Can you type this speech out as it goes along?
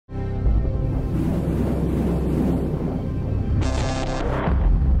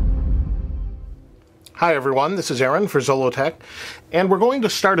Hi everyone, this is Aaron for Zollotech, and we're going to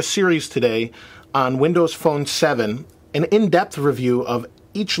start a series today on Windows Phone 7, an in-depth review of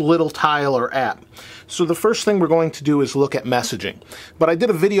each little tile or app. So the first thing we're going to do is look at messaging. But I did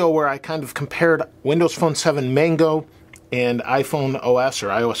a video where I kind of compared Windows Phone 7 Mango and iPhone OS or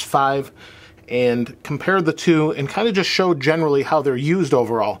iOS 5 and compared the two and kind of just showed generally how they're used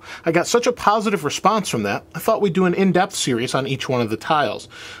overall. I got such a positive response from that, I thought we'd do an in-depth series on each one of the tiles.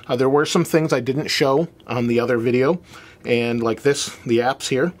 There were some things I didn't show on the other video, and like this, the apps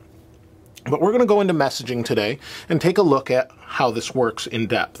here. But we're going to go into messaging today and take a look at how this works in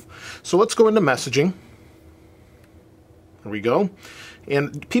depth. So let's go into messaging. There we go.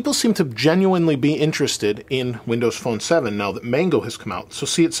 And people seem to genuinely be interested in Windows Phone 7 now that Mango has come out. So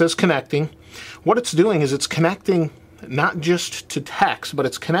see, it says connecting. What it's doing is it's connecting not just to text, but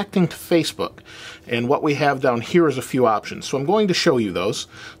it's connecting to Facebook. And what we have down here is a few options. So I'm going to show you those.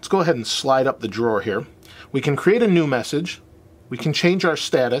 Let's go ahead and slide up the drawer here. We can create a new message. We can change our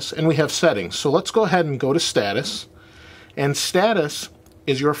status, and we have settings. So let's go ahead and go to status. And status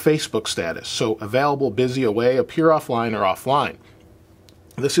is your Facebook status. So available, busy, away, appear offline, or offline.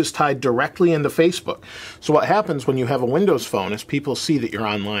 This is tied directly into Facebook. So what happens when you have a Windows phone is people see that you're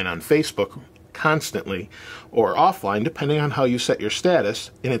online on Facebook constantly or offline, depending on how you set your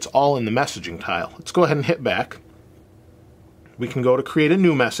status, and it's all in the messaging tile. Let's go ahead and hit back. We can go to create a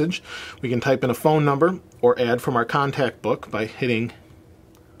new message. We can type in a phone number or add from our contact book by hitting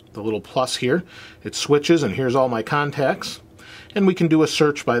the little plus here. It switches, and here's all my contacts. And we can do a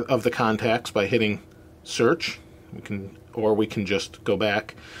search of the contacts by hitting search. Or we can just go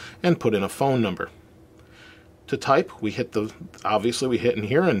back and put in a phone number. To type, obviously we hit in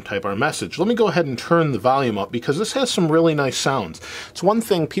here and type our message. Let me go ahead and turn the volume up because this has some really nice sounds. It's one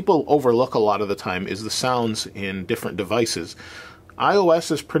thing people overlook a lot of the time is the sounds in different devices.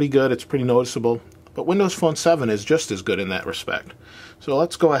 iOS is pretty good, it's pretty noticeable, but Windows Phone 7 is just as good in that respect. So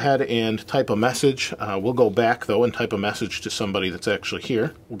let's go ahead and type a message. We'll go back though and type a message to somebody that's actually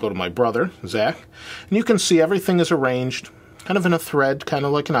here. We'll go to my brother, Zach, and you can see everything is arranged kind of in a thread, kind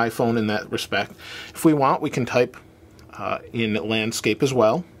of like an iPhone in that respect. If we want, we can type in landscape as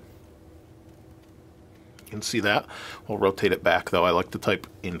well. You can see that. We'll rotate it back though. I like to type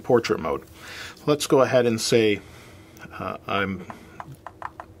in portrait mode. Let's go ahead and say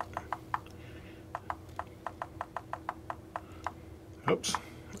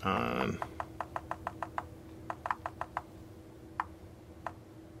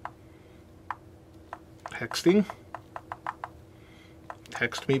texting.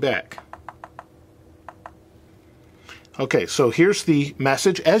 Text me back. Okay, so here's the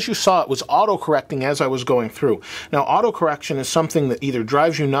message. As you saw, it was auto-correcting as I was going through. Now, auto-correction is something that either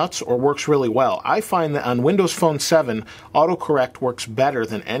drives you nuts or works really well. I find that on Windows Phone 7, autocorrect works better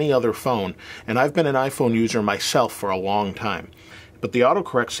than any other phone, and I've been an iPhone user myself for a long time. But the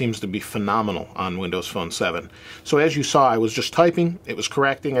autocorrect seems to be phenomenal on Windows Phone 7. So as you saw, I was just typing, it was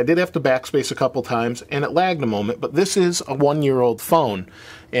correcting. I did have to backspace a couple times, and it lagged a moment, but this is a one-year-old phone,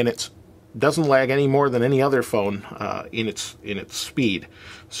 and it doesn't lag any more than any other phone in its speed.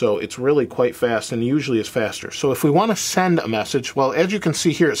 So it's really quite fast, and usually is faster. So if we want to send a message, well, as you can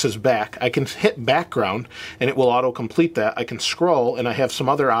see here, it says back. I can hit background, and it will auto-complete that. I can scroll, and I have some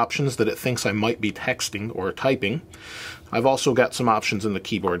other options that it thinks I might be texting or typing. I've also got some options in the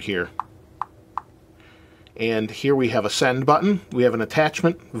keyboard here. And here we have a send button. We have an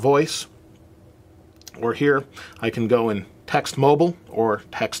attachment, voice, or here I can go and text mobile or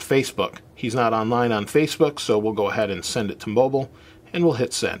text Facebook. He's not online on Facebook, so we'll go ahead and send it to mobile, and we'll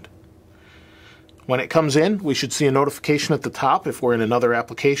hit send. When it comes in, we should see a notification at the top. If we're in another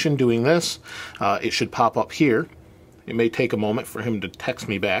application doing this, it should pop up here. It may take a moment for him to text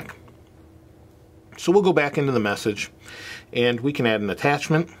me back. So we'll go back into the message, and we can add an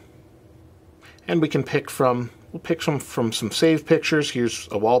attachment, and we can pick from some saved pictures. Here's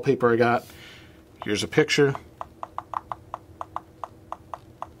a wallpaper I got. Here's a picture.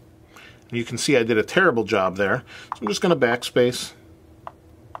 And you can see I did a terrible job there, so I'm just going to backspace.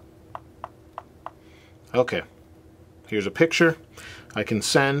 Okay, here's a picture. I can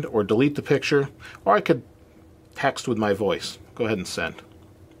send or delete the picture, or I could text with my voice. Go ahead and send.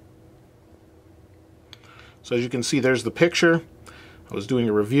 So as you can see, there's the picture. I was doing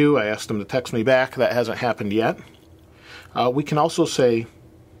a review. I asked him to text me back. That hasn't happened yet. We can also say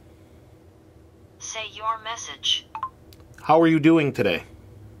your message. How are you doing today?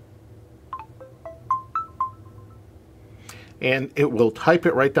 And it will type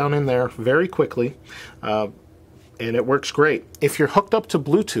it right down in there very quickly. and it works great. If you're hooked up to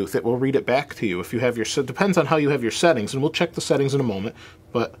Bluetooth, it will read it back to you. If you have your, depends on how you have your settings, and we'll check the settings in a moment,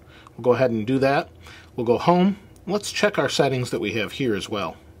 but we'll go ahead and do that. We'll go home. Let's check our settings that we have here as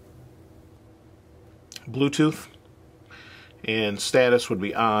well. Bluetooth and status would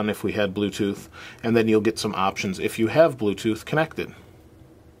be on if we had Bluetooth, and then you'll get some options if you have Bluetooth connected.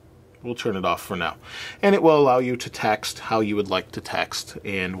 We'll turn it off for now. And it will allow you to text how you would like to text,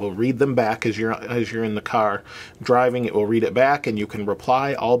 and we'll read them back as you're in the car driving. It will read it back, and you can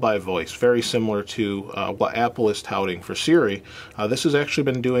reply all by voice. Very similar to what Apple is touting for Siri. This has actually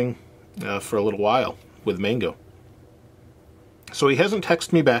been doing for a little while with Mango. So he hasn't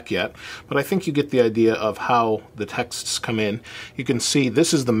texted me back yet, but I think you get the idea of how the texts come in. You can see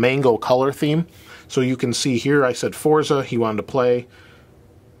this is the Mango color theme. So you can see here I said Forza, he wanted to play,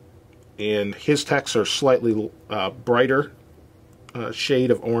 and his texts are slightly brighter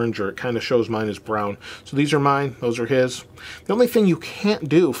shade of orange, or it kind of shows mine is brown. So these are mine, those are his. The only thing you can't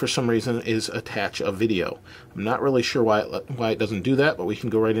do for some reason is attach a video. I'm not really sure why it doesn't do that, but we can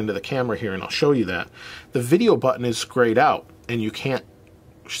go right into the camera here and I'll show you that. The video button is grayed out, and you can't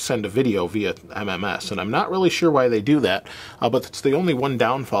send a video via MMS, and I'm not really sure why they do that, but it's the only one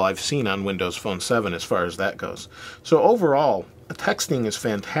downfall I've seen on Windows Phone 7 as far as that goes. So overall, texting is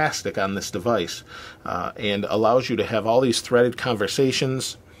fantastic on this device, and allows you to have all these threaded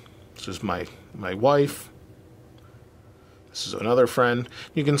conversations. This is my wife. This is another friend.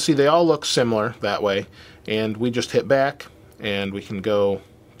 You can see they all look similar that way, and we just hit back, and we can go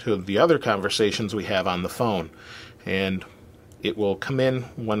to the other conversations we have on the phone, and it will come in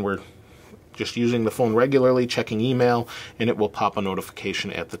when we're just using the phone regularly, checking email, and it will pop a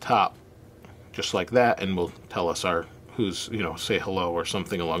notification at the top, just like that, and will tell us who's, say hello or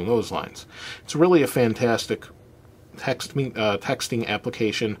something along those lines. It's really a fantastic texting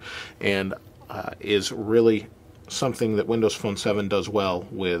application, and is really something that Windows Phone 7 does well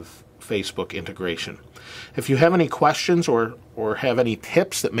with Facebook integration. If you have any questions or have any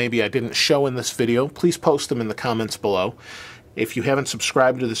tips that maybe I didn't show in this video, please post them in the comments below. If you haven't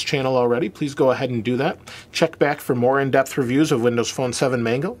subscribed to this channel already, please go ahead and do that. Check back for more in-depth reviews of Windows Phone 7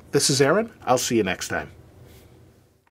 Mango. This is Aaron. I'll see you next time.